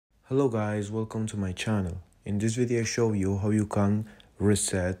Hello guys, welcome to my channel. In this video I show you how you can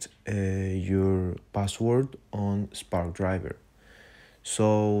reset your password on Sparkdriver.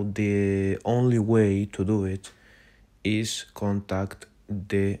 So the only way to do it is contact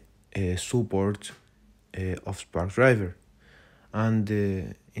the support of Sparkdriver. And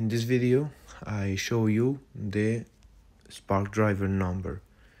in this video I show you the Sparkdriver number.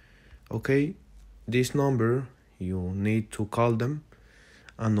 Okay, this number you need to call them.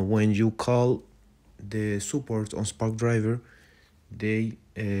 And when you call the support on Sparkdriver, they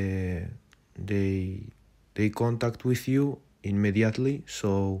contact with you immediately.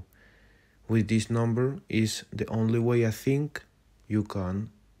 So with this number is the only way I think you can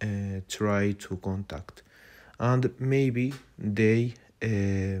try to contact, and maybe they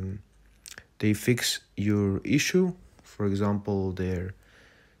fix your issue. For example, they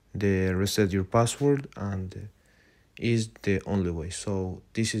reset your password and is the only way. So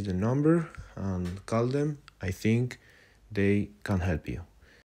this is the number and call them. I think they can help you.